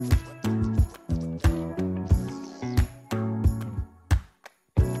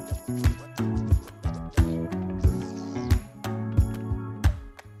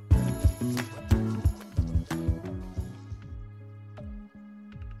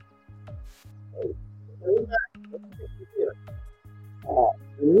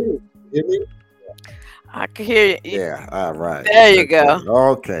Hear me? I can hear you. Yeah, all right. There you Okay,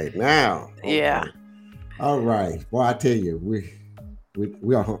 go. okay, now, Yeah. okay. All right. Well, I tell you,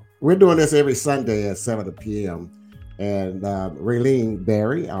 we're doing this every Sunday at 7 p.m. And Raylene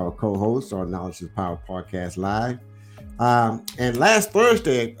Berry, our co-host on Knowledge is Power Podcast Live. And last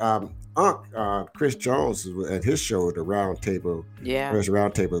Thursday, Unc Chris Jones and his show, the Roundtable, Yeah. first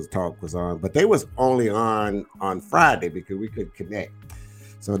Roundtable Talk was on, but they was only on Friday because we couldn't connect.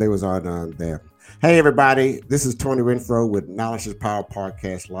 So they was on there. Hey everybody, this is Tony Renfro with Knowledge is Power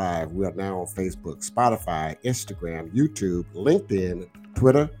Podcast Live. We are now on Facebook, Spotify, Instagram, YouTube, LinkedIn,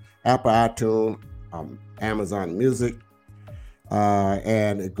 Twitter, Apple iTunes, Amazon Music,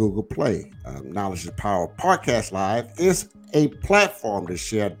 and Google Play. Knowledge is Power Podcast Live is a platform to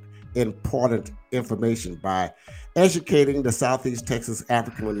share important information by educating the Southeast Texas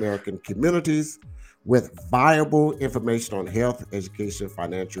African American communities with viable information on health, education,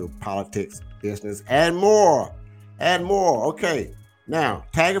 financial, politics, business, and more. And more. Okay. Now,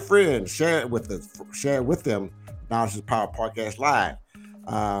 tag a friend, share it with us, share it with them. Knowledge is Power Podcast Live.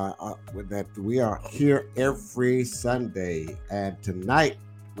 That we are here every Sunday, and tonight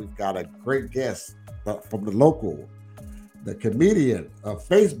we've got a great guest from the local, the comedian of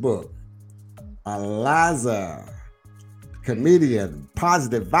Facebook, Eliza, comedian,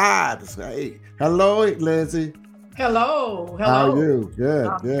 positive vibes. Hey, hello, Lindsay. Hello, How are hello. you? Good,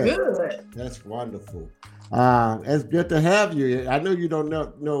 I'm good. good. That's wonderful. It's good to have you. I know you don't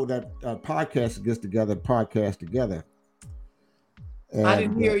know that podcast gets together, podcast together. I And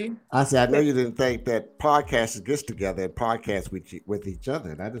didn't hear you. I said, I know you didn't think that podcasters gets together and podcast with each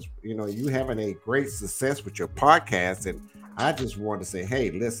other. And I just, you having a great success with your podcast. And I just want to say,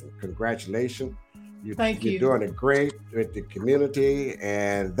 hey, listen, congratulations. Thank You're you. doing it great with the community.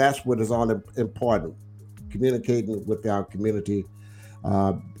 And that's what is all important. Communicating with our community,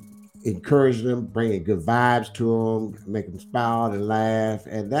 uh, encouraging them, bringing good vibes to them, make them smile and laugh.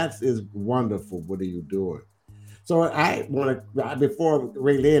 And that is wonderful. What are you doing? So I want to before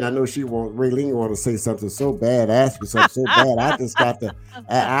Raylene, I know Raylene want to say something so bad, ask you something so bad. I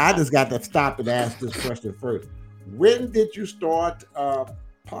just got to stop and ask this question first. When did you start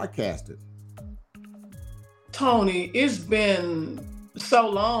podcasting? Tony, it's been so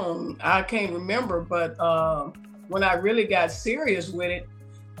long, I can't remember, but when I really got serious with it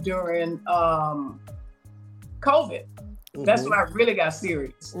during COVID, that's when I really got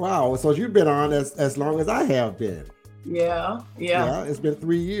serious. Wow. So you've been on as long as I have been. Yeah. Yeah, it's been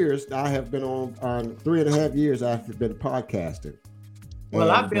 3 years. I have been on 3.5 years. I've been podcasting. Well,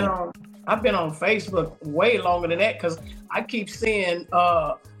 And, I've been on Facebook way longer than that because I keep seeing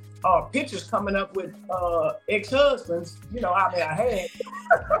pictures coming up with ex-husbands. I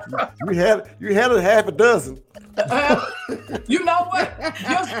you had a half a dozen. You know what?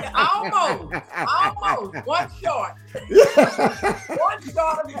 Just almost one short. One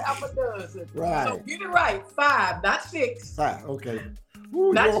short of half a dozen. Right. So get it right. 5, not 6. Okay.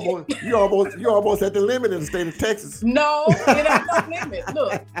 Ooh, Not you almost at the limit in the state of Texas. No, it ain't no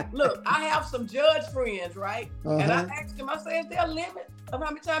limit. Look, I have some judge friends, right? And I asked them, I said, is there a limit of how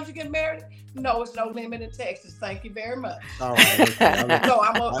many times you get married? No, it's no limit in Texas. Thank you very much. All right. Okay. So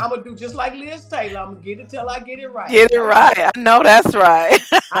I'm gonna do just like Liz Taylor. I'm gonna get it till I get it right. Get it right. I know that's right.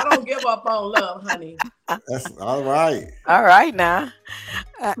 I don't give up on love, honey. That's all right. All right now.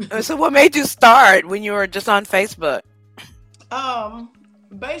 So what made you start when you were just on Facebook?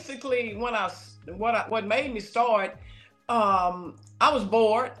 Basically, what made me start, I was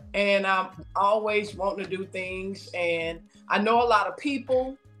bored and I'm always wanting to do things, and I know a lot of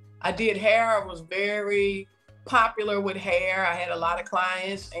people. I did hair. I was very popular with hair. I had a lot of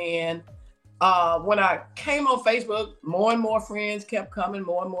clients, and when I came on Facebook, more and more friends kept coming.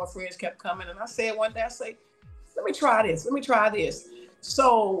 And I said one day, let me try this.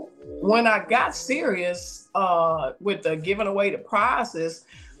 So when I got serious with the giving away the prizes,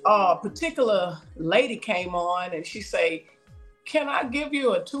 a particular lady came on and she said, can I give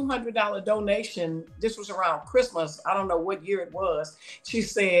you a $200 donation? This was around Christmas. I don't know what year it was. She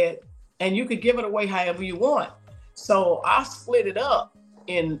said, and you could give it away however you want. So I split it up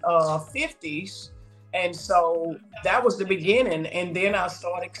in 50s. And so that was the beginning. And then I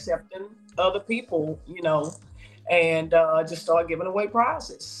started accepting other people, and just started giving away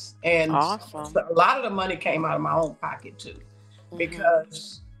prizes. And Awesome. a lot of the money came out of my own pocket too,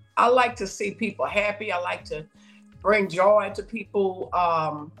 because I like to see people happy. I like to bring joy to people.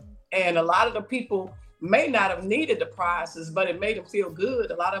 And a lot of the people may not have needed the prizes, but it made them feel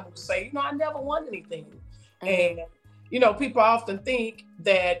good. A lot of them would say, I never won anything. And, people often think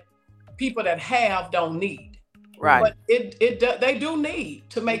that people that have don't need. Right. But they do need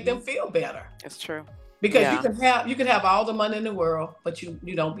to make them feel better. It's true. Because Yeah. you can have all the money in the world, but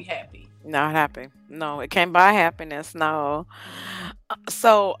you don't be happy. Not happy. No, it can't buy happiness. No.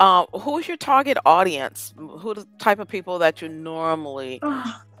 So, who's your target audience? Who the type of people that you normally?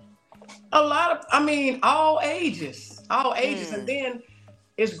 A lot of, I mean, all ages, and Mm, then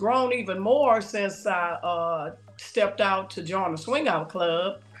it's grown even more since I stepped out to join the swing out club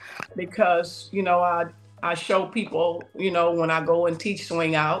because I show people when I go and teach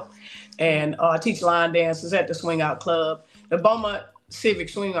swing out and teach line dances at the swing out club. The Beaumont Civic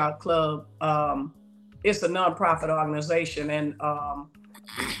Swing Out Club, it's a nonprofit organization, and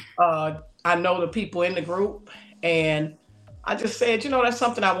I know the people in the group, and I just said, that's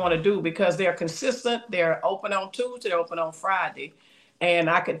something I want to do because they're consistent. They're open on Tuesday, they're open on Friday, and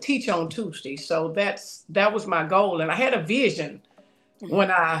I could teach on Tuesday. So that was my goal, and I had a vision mhm.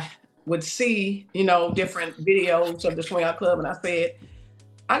 when I would see, different videos of the Swing Out Club, and I said,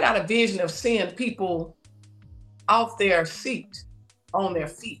 I got a vision of seeing people off their seat, on their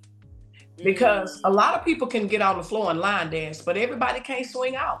feet. Because a Mm, lot of people can get on the floor and line dance, but everybody can't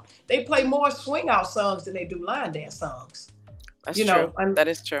swing out. They play more swing out songs than they do line dance songs. that's true. And That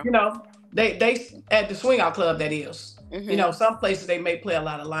is true. you know, they at the swing out club that is. Hmm. Some places they may play a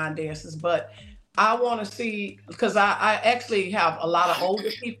lot of line dances, but I want to see because I actually have a lot of older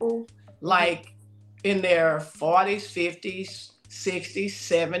people Hmm. like in their 40s, 50s, 60s,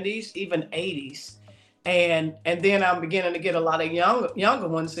 70s, even 80s. And then I'm beginning to get a lot of younger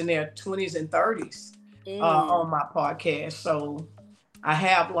ones in their 20s and 30s Mm. on my podcast. So I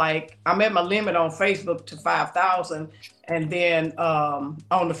have I'm at my limit on Facebook to 5,000, and then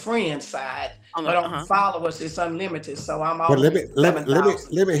on the friend side, On the, but on the uh-huh. followers it's unlimited. So I'm But let almost me at let me let me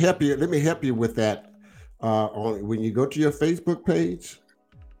 7,000. let me help you. Let me help you with that. On when you go to your Facebook page,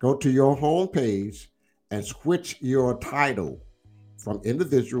 go to your home page and switch your title from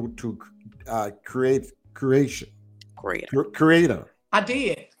individual to creation Great. creator. I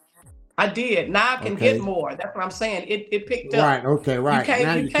did. I did. Now I can get Okay. more. That's what I'm saying. It picked Right. up. Okay. You Right. can't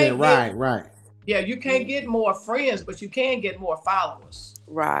Now you you can. can't get Right. Right. yeah, you can't Mm. get more friends, but you can get more followers.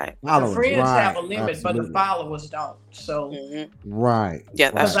 Right. The Followers. friends have Right. a limit, but the Absolutely. followers don't. So Hmm. Right.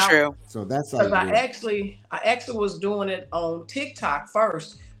 Yeah, that's because Right. I true. So that's how because you do it. I actually was doing it on TikTok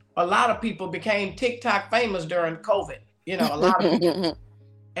first. A lot of people became TikTok famous during COVID. A lot of people.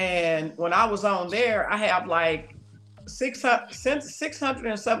 And when I was on there, I have like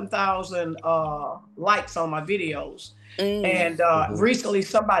 607,000 likes on my videos. Mm. And Hmm. recently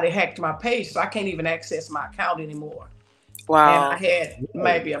somebody hacked my page, so I can't even access my account anymore. And I Wow. had Really?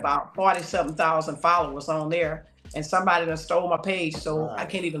 maybe about 47,000 followers on there. And somebody done stole my page, so I Right.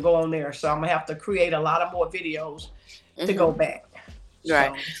 can't even go on there. So I'm gonna have to create a lot of more videos to go Hmm. back.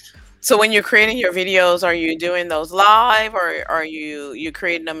 Right. So So when you're creating your videos, are you doing those live, or are you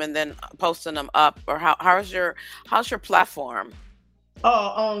creating them and then posting them up, or how's your platform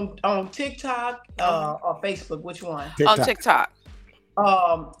on TikTok on or Facebook, which one? TikTok. TikTok?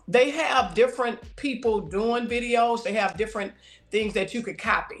 They have different people doing videos. They have different things that you could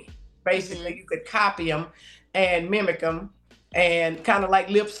copy. Basically, Hmm. you could copy them and mimic them, and kind of like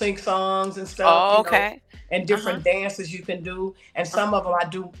lip sync songs and stuff, Oh, okay. and Uh-huh. different dances you can do. And some Uh-huh. of them I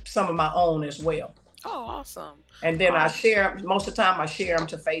do some of my own as well. Oh, awesome. And then I Awesome. share most of the time. I share them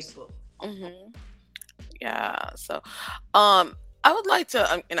to Facebook. Hmm. Yeah. So, um, I would like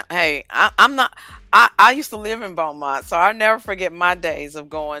to, hey, I'm not, I used to live in Beaumont, so I never forget my days of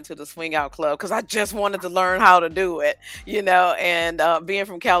going to the swing out club because I just wanted to learn how to do it, and being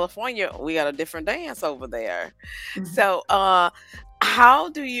from California, we got a different dance over there. Mhm. So, how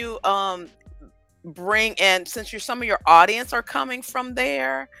do you, bring in, since some of your audience are coming from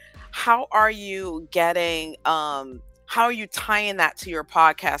there, how are you getting, how are you tying that to your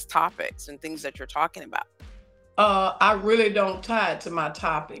podcast topics and things that you're talking about? I really don't tie it to my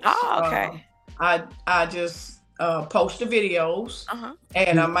topics. Oh, okay. I just post the videos, Uh-huh.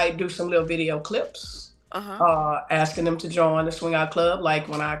 and I might do some little video clips, Uh-huh. asking them to join the Swing Out Club. Like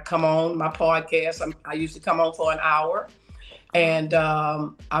when I come on my podcast, I usually come on for an hour, Uh-huh. and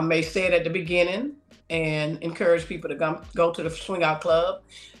I may say it at the beginning and encourage people to go to the Swing Out Club,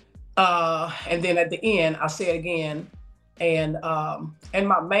 and then at the end I say it again. And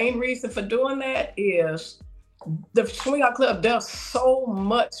my main reason for doing that is the Swing Out Club does so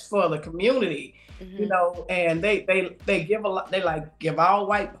much for the community, Mhm. and they give a lot. They like give all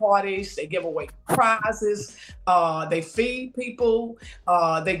white parties. They give away prizes. They feed people.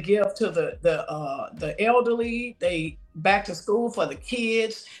 They give to the elderly. They back to school for the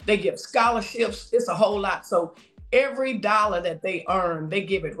kids. They give scholarships. It's a whole lot. So every dollar that they earn, they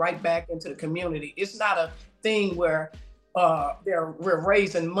give it right back into the community. It's not a thing where we're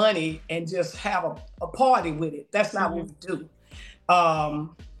raising money and just have a party with it. That's not what we do.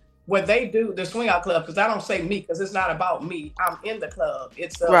 What they do, the Swing Out Club, because I don't say me, because it's not about me. I'm in the club.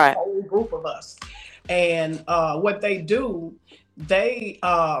 It's a whole group of us. And what they do, they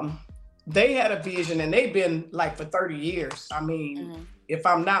had a vision, and they've been like for 30 years. I mean, if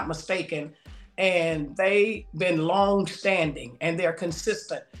I'm not mistaken, and they've been long standing, and they're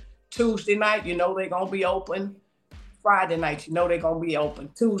consistent. Tuesday night, you know they're gonna be open. Friday night, you know they're gonna be open.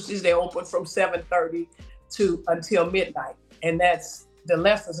 Tuesdays, they open from 7:30 to until midnight, and that's the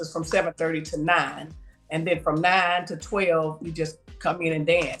lessons is from 7:30 to 9, and then from 9 to 12, you just come in and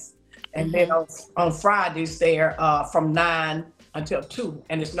dance. And then on Fridays, they're from 9 until 2,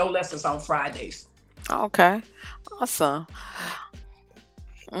 and there's no lessons on Fridays. Okay, awesome.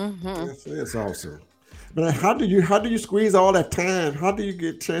 That's awesome. But how do you squeeze all that time? How do you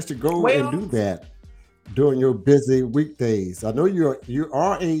get a chance to go and do that during your busy weekdays? I know you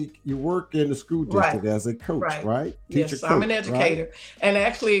work in the school district as a coach, right? Yes, Teacher, I'm an educator, and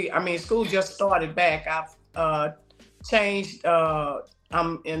actually, I mean, school just started back. I've changed.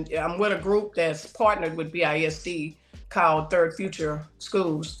 I'm with a group that's partnered with BISD called Third Future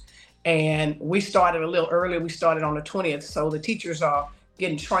Schools, and we started a little early. We started on the 20th, so the teachers are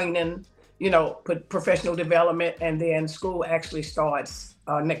getting training, professional development, and then school actually starts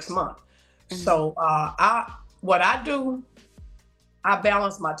next month. So what I do, I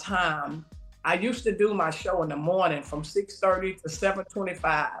balance my time. I used to do my show in the morning from 6:30 to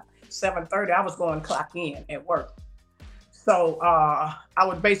 7:25. 7:30, I was going to clock in at work. So I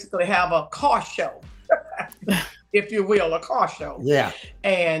would basically have a car show, if you will, a car show. Yeah.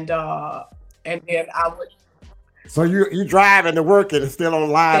 And then I would. So you driving to work and it's still on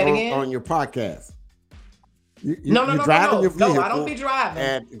live on your podcast. No, your vehicle. No, I don't be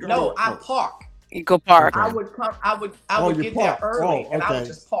driving. I park. You go park. I would come. I would get there early, and I would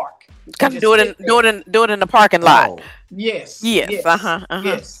just park. Come do it in the parking lot. Yes. Yes.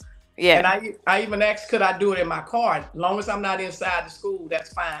 Yes. Yeah. And I even asked, could I do it in my car? As long as I'm not inside the school,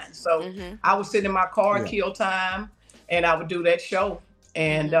 that's fine. So I would sit in my car, kill time, and I would do that show,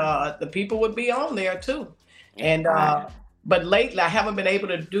 and the people would be on there too. And but lately I haven't been able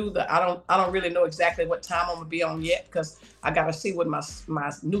to do I don't really know exactly what time I'm gonna be on yet, because I gotta see what my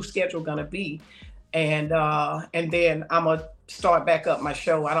new schedule gonna be, and then I'm gonna start back up my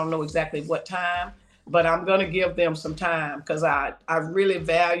show. I don't know exactly what time, but I'm gonna give them some time, because I really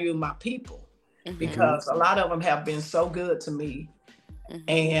value my people, because a lot of them have been so good to me,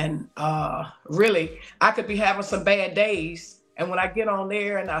 and really I could be having some bad days, and when I get on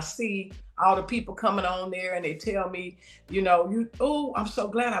there and I see all the people coming on there and they tell me, I'm so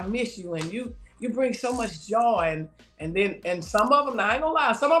glad I miss you, and you bring so much joy, and some of them, now I ain't gonna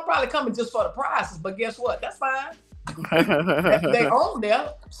lie, some of them probably coming just for the prizes, but guess what? That's fine. They own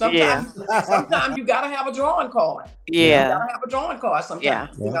there. Sometimes you gotta have a drawing card. Yeah. You gotta have a drawing card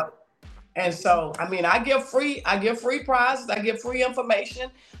sometimes, And so, I mean, I give free prizes, I give free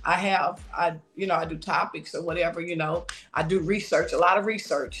information. I do topics or whatever, I do research, a lot of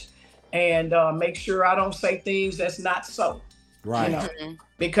research, and make sure I don't say things that's not so. Right.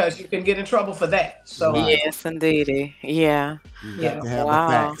 Because you can get in trouble for that. So yes, indeed. Yeah. You got to have the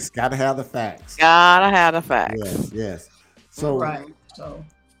facts. Got to have the facts. Gotta have the facts. Yes. So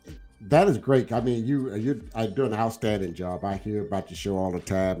that is great. I mean, you are doing an outstanding job. I hear about your show all the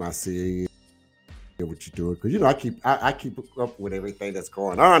time. I see what you're doing, because I keep up with everything that's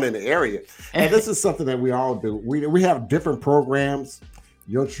going on in the area, and this is something that we all do. We have different programs.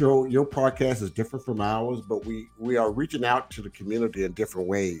 Your show, your podcast is different from ours, but we are reaching out to the community in different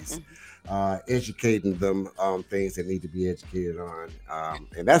ways, educating them on things that need to be educated on,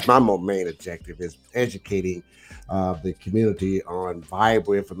 and that's my main objective, is educating the community on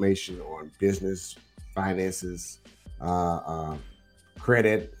viable information on business, finances,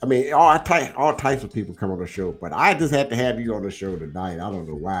 credit. I mean, all types of people come on the show, but I just had to have you on the show tonight. I don't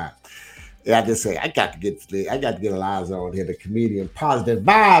know why. Yeah, I just say I got to get Eliza on here, the comedian, positive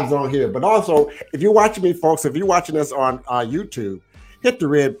vibes on here. But also, if you're watching me, folks, if you're watching us on YouTube, hit the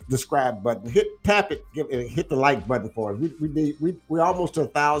red subscribe button, tap it, hit the like button for us. We're almost to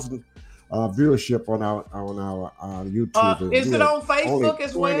 1,000 viewership on our YouTube. Is it on Facebook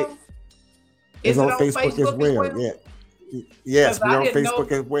as well? It's on Facebook as well. Yeah. Yes, we're on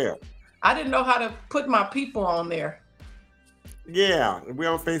Facebook as well. I didn't know how to put my people on there. Yeah, we're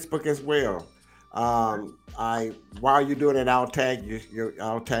on Facebook as well. While you're doing it, I'll tag you.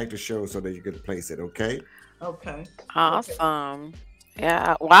 I'll tag the show so that you can place it. Okay. Okay. Awesome.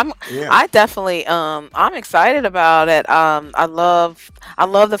 Yeah. Well, Yeah. I definitely I'm excited about it. I love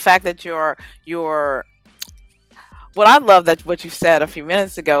the fact that you're what I love that what you said a few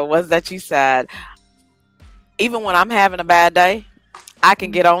minutes ago was that you said even when I'm having a bad day, I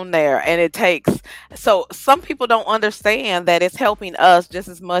can get on there and it takes so some people don't understand that it's helping us just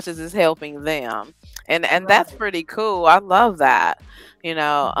as much as it's helping them. And that's Right. pretty cool. I love that. You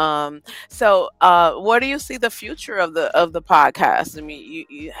know, so where do you see the future of the podcast? I mean,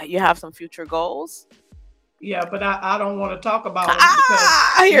 you have some future goals? Yeah, but I don't want to talk about them because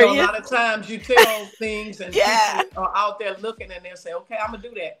Ah, I hear a you. lot of times you tell things and Yeah. people are out there looking and they say, "Okay, I'm gonna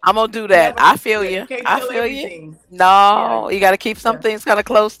do that." I'm gonna do You that. never, I feel yeah, you you. can't I tell feel you. everything. Yeah, No, you got to keep some yeah, things kind of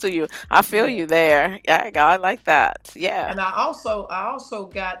close to you. I feel yeah. you there. Yeah, I like that. Yeah. And I also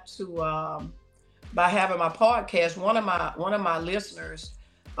got to by having my podcast. One of my listeners,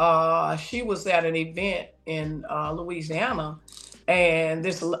 she was at an event in Louisiana, and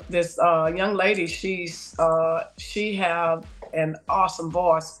this young lady, she have an awesome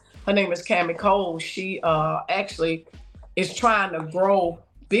voice. Her name is Cami Cole. She actually is trying to grow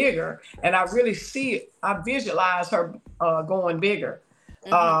bigger, and I really see it. I visualize her going bigger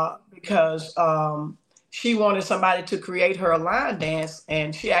Mhm. because she wanted somebody to create her a line dance,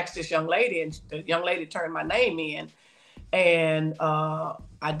 and she asked this young lady, and the young lady turned my name in, and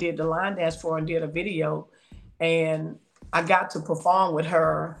I did the line dance for her and did a video, and I got to perform with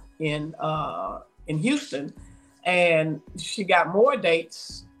her in Houston, and she got more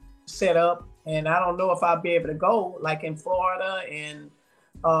dates set up, and I don't know if I'll be able to go, like in Florida, and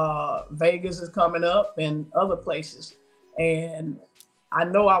Vegas is coming up, and other places, and I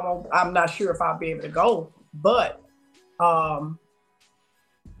know I won't. I'm not sure if I'll be able to go, but um,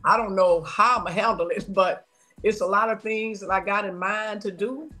 I don't know how I'm gonna handle it. But it's a lot of things that I got in mind to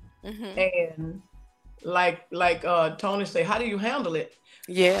do, Mhm. and like Tony say, how do you handle it?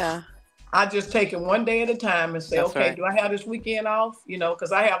 Yeah, I just take it one day at a time and say, that's okay, right. do I have this weekend off?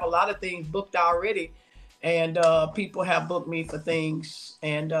 Because I have a lot of things booked already, and people have booked me for things,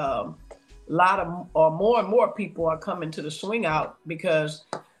 and a lot of or more and more people are coming to the swing out because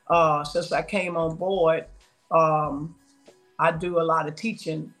since I came on board, um, I do a lot of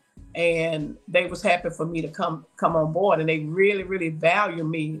teaching, and they was happy for me to come on board, and they really really value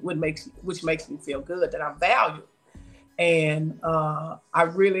me, which makes me feel good that I'm valued, and I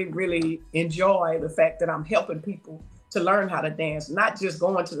really really enjoy the fact that I'm helping people to learn how to dance, not just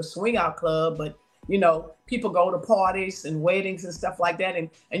going to the swing out club, but people go to parties and weddings and stuff like that, and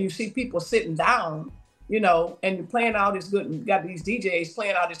you see people sitting down, and you're playing all this good, you got these DJs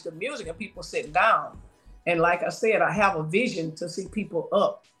playing all this good music, and people sitting down. And like I said, I have a vision to see people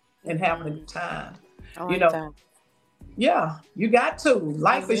up and having a Mhm. good time. I You like know, that. yeah, you got to.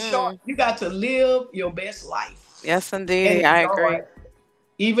 Life is short. Mhm. You got to live your best life Yes, and indeed. I enjoy agree. it,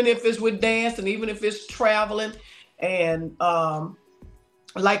 even if it's with dance and even if it's traveling. And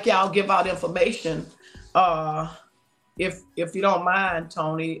like y'all give out information. Uh, if you don't mind,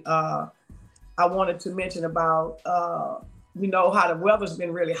 Tony, I wanted to mention about how the weather's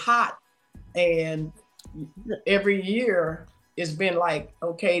been really hot, and every year it's been like,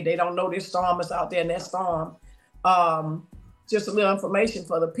 okay, they don't know this storm is out there and that storm. Um, just a little information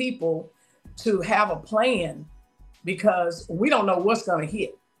for the people to have a plan because we don't know what's going to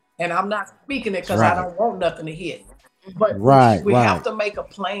hit. And I'm not speaking it because I Right. don't want nothing to hit, Mhm. but we Right. we have Right. to make a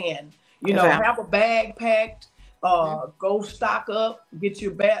plan. Okay. Have a bag packed. Mhm. Go stock up, get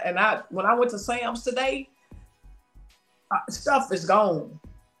your bag. And when I went to Sam's today, stuff is gone.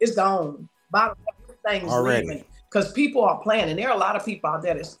 It's gone. Bottom things leaving Already. because people are planning. There are a lot of people out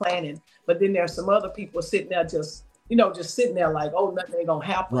there that's planning, but then there's some other people sitting there just sitting there like, oh, nothing ain't gonna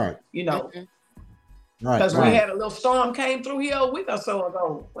happen. Right. Mhm. Right. Because we Right. had a little storm came through here a week or so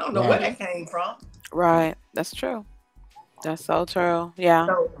ago. We don't know where Right. that Mhm. came from. Right. That's true. That's so true. Yeah.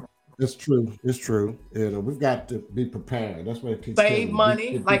 So It's true. It's true. We've got to be prepared. That's what it keeps telling save you. Be, money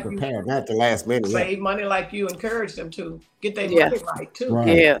be like you prepared. Not at the last minute. Yeah. save money like you encourage them to get their money Yes. right too. Right.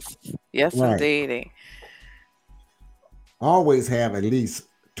 Yes. Yes, Right. indeedy. Always have at least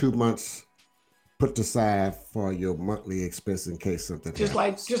 2 months put aside for your monthly expense in case something Just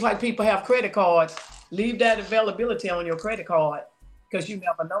like happens. just like people have credit cards, leave that availability on your credit card because you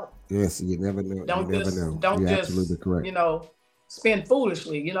never know. Yes, you never know. You Don't never just know. don't You're just absolutely correct. spend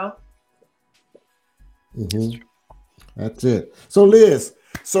foolishly. That's Hmm. true. That's it. So, Liz,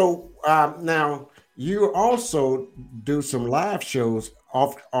 so now you also do some live shows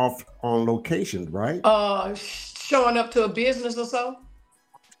off on location, right? Showing up to a business or so.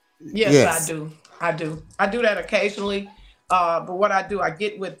 Yes, I Yes. do. I do that occasionally. But what I do, I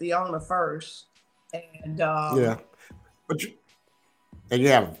get with the owner first, and Yeah. But you, And you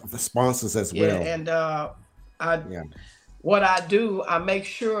have the sponsors as Yeah, well. and I Yeah. what I do, I make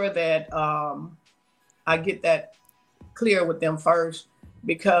sure that I get that clear with them first,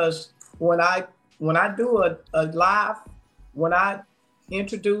 because when I do a live, when I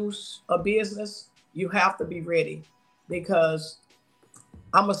introduce a business, you have to be ready, because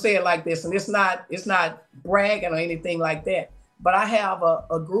I'm gonna say it like this, and it's not bragging or anything like that, but I have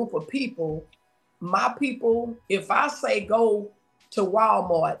a group of people. My people, if I say go to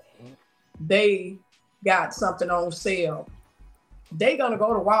Walmart, they got something on sale. They gonna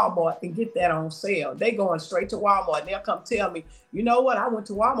go to Walmart and get that on sale. They going straight to Walmart and they'll come tell me, you know what, I went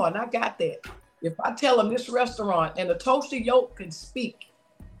to Walmart and I got that. If I tell them this restaurant, and the Toasted Yolk can speak,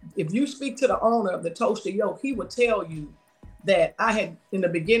 if you speak to the owner of the Toasted Yolk, he would tell you that I had, in the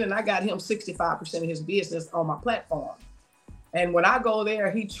beginning, I got him 65% of his business on my platform. And when I go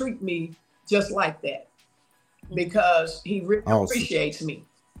there, he treat me just like that, because he really Awesome. appreciates me.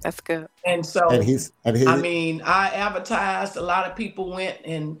 That's good. And And so, I he mean, I advertised, a lot of people went,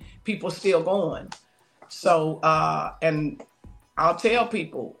 and people still going. So, and I'll tell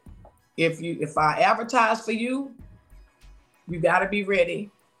people, if I advertise for you, you got to be ready.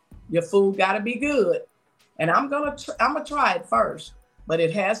 Your food got to be good. And I'm gonna try it first, but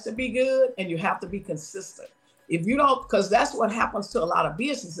it has to be good, and you have to be consistent. If you don't, because that's what happens to a lot of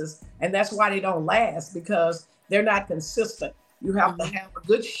businesses, and that's why they don't last, because they're not consistent. You have to Mhm. have a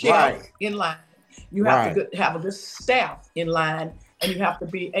good chef right, in line. You have to right. have a good staff in line, and you have to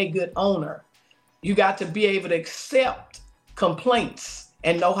be a good owner. You got to be able to accept complaints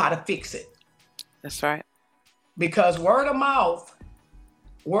and know how to fix it, That's right. because word of mouth,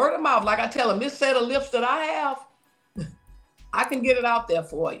 like I tell them, this set of lips that I have, I can get it out there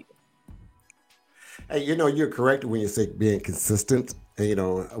for you. Hey, you're correct when you say being consistent.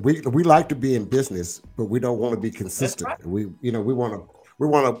 And, we like to be in business, but we don't want to be That's consistent. right. We want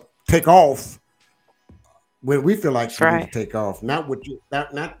to take off when we feel like That's we need to right. take off, not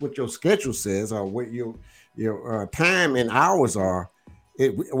what your schedule says or what your time and hours are.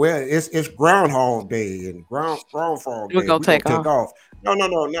 It's Groundhog Day and Groundhog We're Day. gonna We're gonna take take off. off. No, no,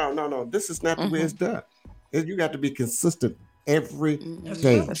 no, no, no, no. This is not the way Hmm. it's done. You got to be consistent every That's Hmm. true.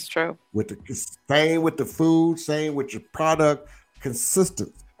 day That's true. with the same with the food, same with your product,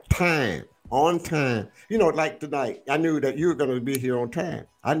 consistent time, on time. Like tonight, I knew that you were going to be here on time.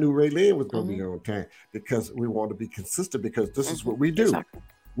 I knew Ray Lynn was going to be Hmm. here on time because we want to be consistent because this is Hmm. what we do. Exactly.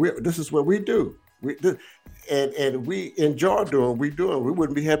 This is what we do. And we enjoy doing what we doing. We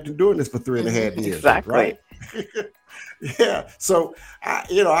wouldn't be happy doing this for three and a Hmm. half years, Exactly. right? Yeah. So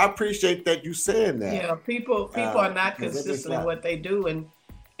I appreciate that you saying that Yeah, people are not because it's just consistent in like what they do,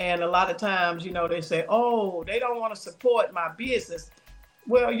 and a lot of times, they say, "Oh, they don't want to support my business."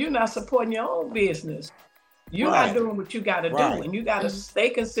 Well, you're not supporting your own business. You're not right, doing what you got to do, right. and you got to Hmm. stay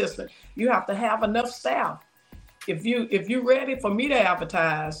consistent. You have to have enough staff. If you're ready for me to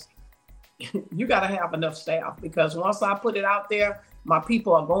advertise, you got to have enough staff, because once I put it out there, my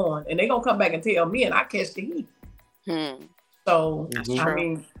people are going, and they're gonna come back and tell me, and I catch the heat. Hmm. So, That's Hmm. I true.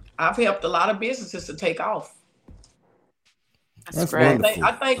 mean, I've helped a lot of businesses to take off. That's That's And I great. thank wonderful.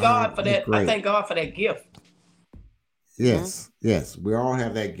 I thank God for That's that. I great. thank God for that gift. Hmm. Yes, yes. We all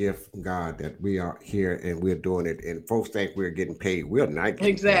have that gift from God that we are here and we're doing it. And folks think we're getting paid. We're not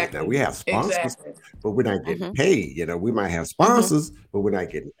getting paid. Now we Exactly. have sponsors, Exactly. but we're not getting Hmm. paid. We might have Hmm. sponsors, but we're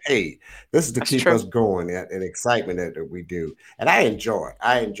not getting paid. This is to That's keep true. us going and excitement that we do. And I enjoy it.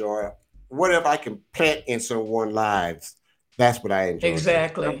 I enjoy whatever I can plant in someone's lives. That's what I enjoy doing. Yep.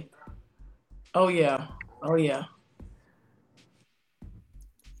 Exactly. Oh yeah. Oh yeah.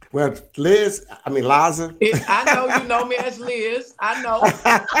 Well, Liz, I mean, Liza. I know you know me as Liz. I know.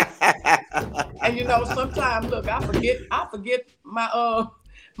 And sometimes, look, I forget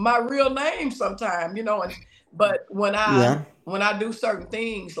my real name sometimes, and but when I Yeah. when I do certain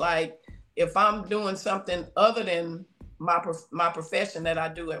things, like if I'm doing something other than my profession that I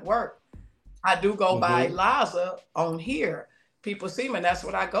do at work, I do go by Hmm. Eliza on here. People see me, and that's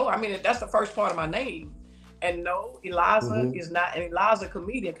what I go. I mean, that's the first part of my name. And no, Eliza Hmm. is not an Eliza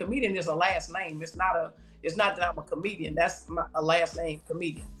comedian. Comedian is a last name. It's not that I'm a comedian. That's a last name,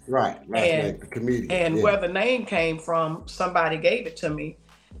 comedian. Right. Last And name, comedian. and Yeah. where the name came from, somebody gave it to me.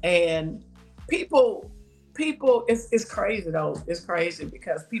 And people people it's crazy though. It's crazy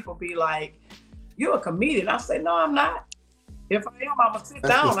because people be like, "You're a comedian." I say, "No, I'm not. If I am, I'm gonna sit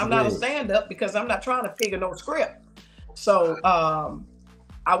That's down. just the I'm not a name. stand up, because I'm not trying to figure no script." So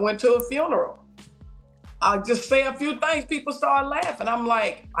I went to a funeral. I just say a few things, people start laughing. I'm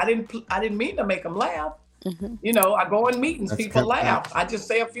like, I didn't mean to make them laugh. Hmm. I go in meetings, That's people kind of, laugh. I just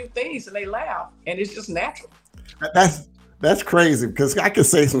say a few things and they laugh, and it's just natural. that's That's crazy because I can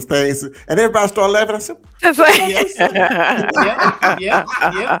say some things and everybody start laughing. I said, It's "What did I just say? Yep, yep,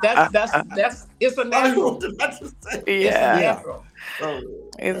 yep. That's it's a What natural. did I just say?" It's a yeah. Yeah. natural. So that's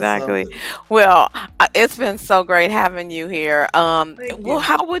Exactly. something. Well, it's been so great having you here. Thank Well, you.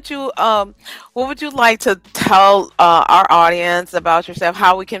 how would you what would you like to tell our audience about yourself?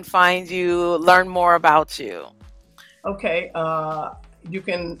 How we can find you, learn more about you? Okay. You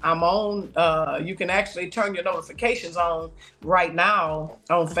can. I'm on. You can actually turn your notifications on right now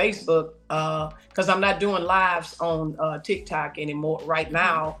on Facebook. Because I'm not doing lives on TikTok anymore right Hmm.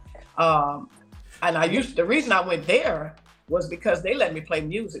 now. Um, and I used the reason I went there was because they let me play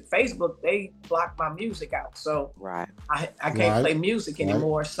music. Facebook they blocked my music out, so Right. I can't Right. play music Right.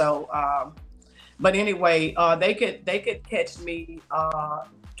 anymore. So but anyway, they could catch me,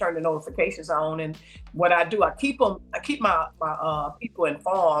 turn the notifications on, and what I do, I keep my people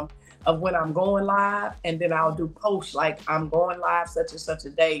informed of when I'm going live, and then I'll do posts like I'm going live such and such a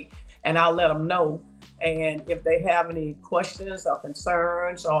day, and I'll let them know. And if they have any questions or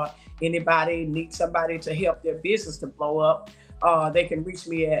concerns, or anybody needs somebody to help their business to blow up, they can reach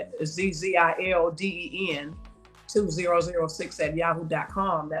me at zzilden2006 at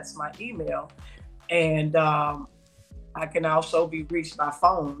yahoo.com. That's my email. And I can also be reached by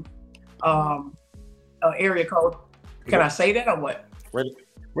phone. Hmm. Um, area code. Can I say that or what? Wait,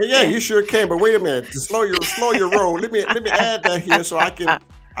 well, yeah, Yeah. you sure can, but wait a minute. To slow your roll. Let me add that here so I can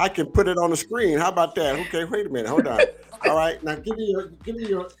put it on the screen. How about that? Okay, wait a minute. Hold on. All right, now give me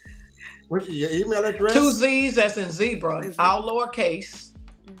your what's your email Two address? Z's as in zebra, Is it? all lowercase.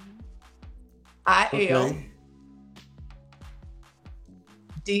 Mhm. IL Okay.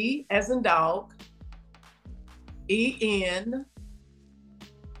 D as in dog. EN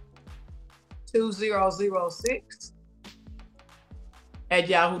 2006 at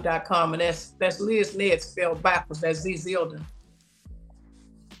yahoo.com. And that's Liz Ned spelled backwards. That's Z Zilden.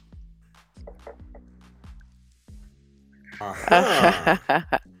 Uh-huh.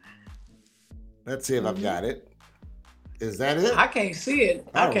 Let's see if I've Mhm. got it. Is that I it? can't see it.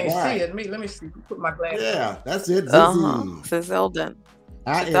 I All can't see right. it. Let me see. Put my glasses on. Yeah, that's it. Uh-huh. ZZ. Since Elden,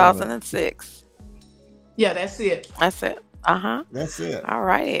 IL. 2006. Yeah, that's it. That's it. Uh-huh. That's it. All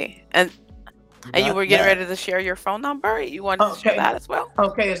righty. You And you got were getting ready that. to share your phone number? You wanted to share Okay. that as well?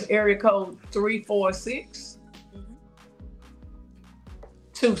 Okay, it's area code 346 Mhm.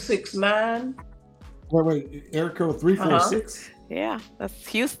 269. Wait. Area code three four Uh-huh. six. Yeah, that's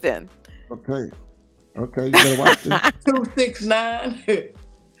Houston. Okay. Okay, you better watch this. 269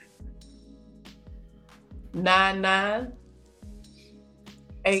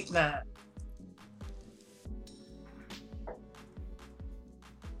 9989.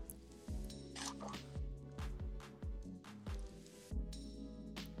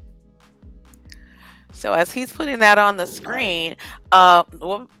 So as he's putting that on the All right. screen,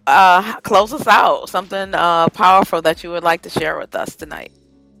 close us out. Something powerful that you would like to share with us tonight.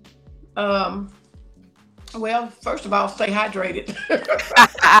 Um, well, first of all, stay hydrated.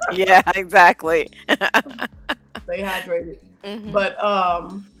 Yeah, exactly. Stay hydrated. Hmm. But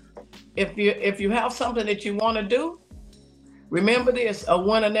if you have something that you want to do, remember this: a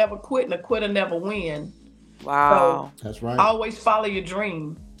winner never quit, and a quitter never win. So Wow. That's right. always follow your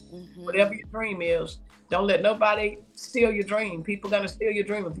dream, whatever Hmm. your dream is. Don't let nobody steal your dream. People gonna steal your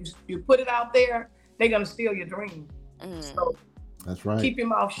dream. If you put it out there, they're gonna steal your dream. Mm. So That's right. keep your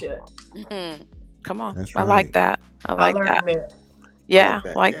mouth shut. Hmm. Come on. That's I like right. that. I I like that. learned that. I Yeah, like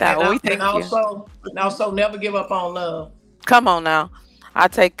that. like Yeah. that. And Well, I, we and thank you. also never give up on love, Come on now. I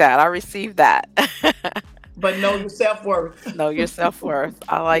take that. I receive that. but know your self worth. Know your self worth.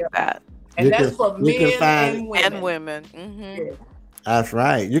 I Yeah, like that. and You that's can for you can men find and And women. women. Hmm. Yeah. that's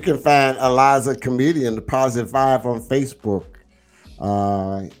right. You can find Eliza Comedian, the Positive Vibe on Facebook.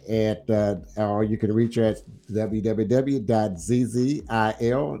 At or you can reach her at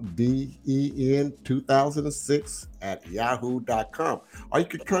www.zzilden2006 at yahoo.com. Or you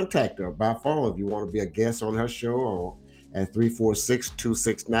can contact her by phone if you want to be a guest on her show or at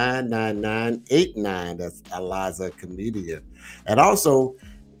 346-269-9989. That's Eliza Comedian. And also,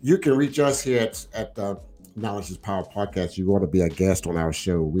 you can reach us here at the Knowledge is Power podcast. You want to be a guest on our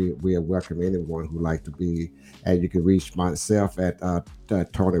show. We welcome anyone who like to be, and you can reach myself at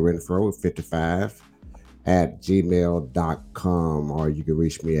Tony Renfro 55 at gmail.com, or you can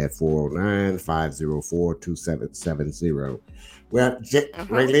reach me at 409-504-2770. Well,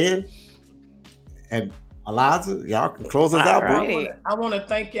 Hmm. Raylene and Eliza, y'all can close us All out, I boo. want righty. to I want to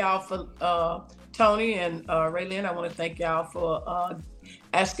thank y'all for Tony and Raylene. I want to thank y'all for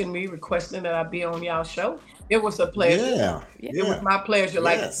asking me, requesting that I be on y'all show. It was a pleasure. Yeah, Yeah. It was yeah, my pleasure,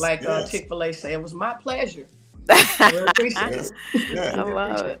 like yes, yes. Chick-fil-A said. It was my pleasure. I really appreciate Yes. it. Yeah. I Really love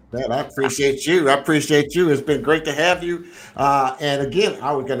appreciate it. it. Man, I appreciate you. I appreciate you. It's been great to have you. And again,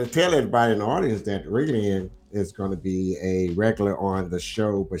 I was going to tell everybody in the audience that Regan is going to be a regular on the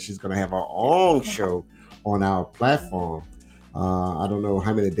show, but she's going to have her own show on our platform. I don't know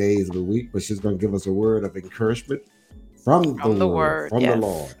how many days of the week, but she's going to give us a word of encouragement from the From the word, word, from the yes.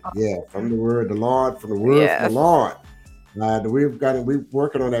 Lord. Yeah, from the word, the Lord, from the word, from the Yes. Lord. We're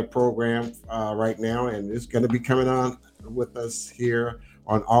working on that program right now, and it's going to be coming on with us here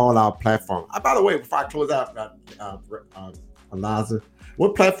on all our platforms. By the way, before I close out, uh, Eliza,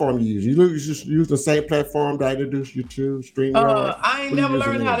 what platform you use? You just use the same platform that I introduced you to, StreamYard? I ain't What are you never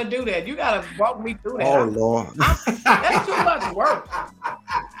using learned how there? to do that. You gotta walk me through that. Oh Lord, I'm that's too much work.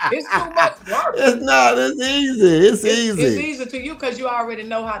 It's too much work. it's not. It's easy. It's It's easy. easy to you because you already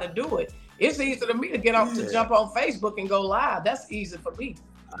know how to do it. It's easy to me to get up to Yeah, jump on Facebook and go live. That's easy for me.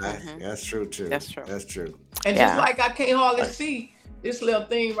 Hmm. that's true too. That's true. That's true. And just Yeah. like I can't hardly Like, see this little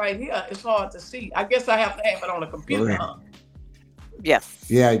thing right here, it's hard to see. I guess I have to have it on a go computer, ahead. huh? Yes.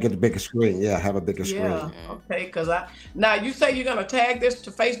 Yeah, you get the bigger screen. Yeah, have a bigger Yeah. screen. Hmm. Okay. Because I now you say you're gonna tag this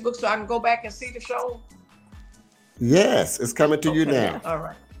to Facebook so I can go back and see the show. Yes, it's coming to you Okay. now. Yes. All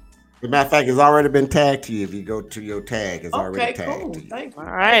right. As a matter of fact, it's already been tagged to you. If you go to your tag, it's already Okay. tagged to Cool. you. Thank All you.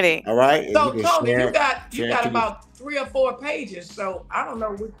 Thank you. righty. All right, and you So can Tony, share it, you share it got to your about 3 or 4 pages. So I don't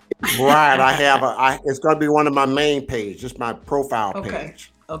know which. right. I have a. It's going to be one of my main page. Just my profile Okay.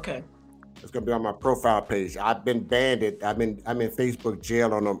 page. Okay. It's going to be on my profile page. I've been banned. I'm in Facebook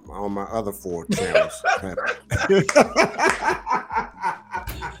jail on my other 4 channels.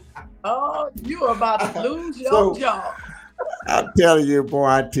 Oh, you are about to lose your So job. I'm telling you, boy,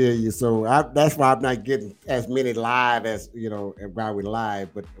 I tell you. So that's why I'm not getting as many live as while we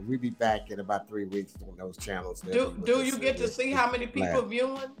live. But we be back in about 3 weeks on those channels. Then Do we will do you just get to see how many people live.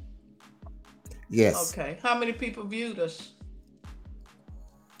 viewing? Yes. Okay. How many people viewed us?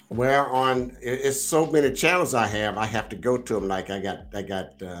 Well, it's so many channels I have to go to them. Like I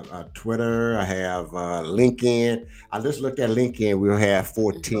got Twitter, I have LinkedIn. I just looked at LinkedIn. We'll have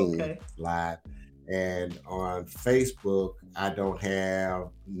 14 Okay. live, and on Facebook I don't have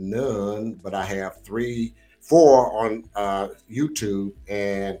none, but I have 4 on YouTube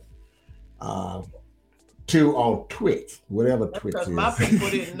and uh, 2 on Twitch, whatever That's Twitch because my is. people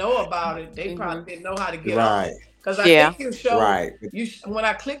didn't know about it. They Hmm. probably didn't know how to get on. Right, Because I Yeah. think you showed right, when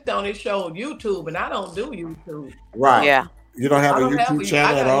I clicked on it, showed YouTube, and I don't do YouTube. right. Yeah. You don't have I a don't have YouTube a. I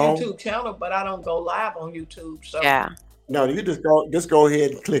channel at got a all? YouTube channel, but I don't go live on YouTube. So Yeah. No, you just go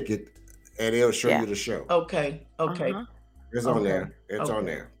ahead and click it, and it'll show Yeah. you the show. okay, okay, Uh-huh. It's on okay, there. It's on okay.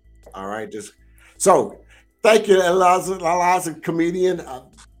 there. All right. Just so thank you, Eliza. Eliza, comedian.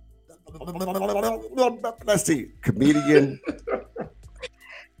 Let's see, Positive comedian,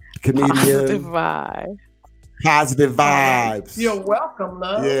 vibe. positive All right. vibes. You're welcome,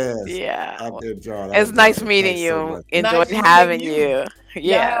 love. Yes, Yeah. I've enjoyed. I It's nice enjoyed it. meeting Thanks so you. much. Enjoyed Nice meeting having you. you. Y'all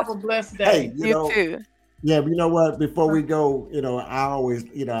Yes. have a blessed Hey, day. You too. yeah, but you know what? Before we go, I always,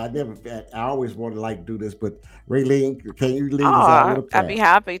 I always want to like do this, but Raylene, can you lead us out Oh, with a I'd be prayer?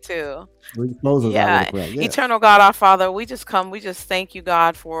 happy to. Will you close us out with a Yeah, prayer? Yes. eternal God, our Father, we just thank you,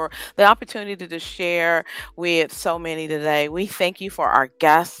 God, for the opportunity to share with so many today. We thank you for our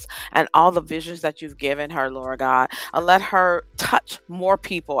guests and all the visions that you've given her, Lord God. And let her touch more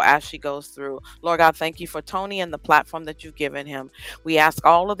people as she goes through. Lord God, thank you for Tony and the platform that you've given him. We ask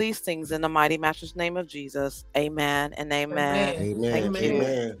all of these things in the mighty matchless name of Jesus. Amen and amen. Amen. Amen. Thank you. Amen.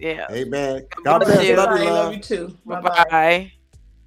 Amen. Yes. Amen. God God Love bless bless. Love you. you, everybody. Love love. you too. Bye Bye bye. bye.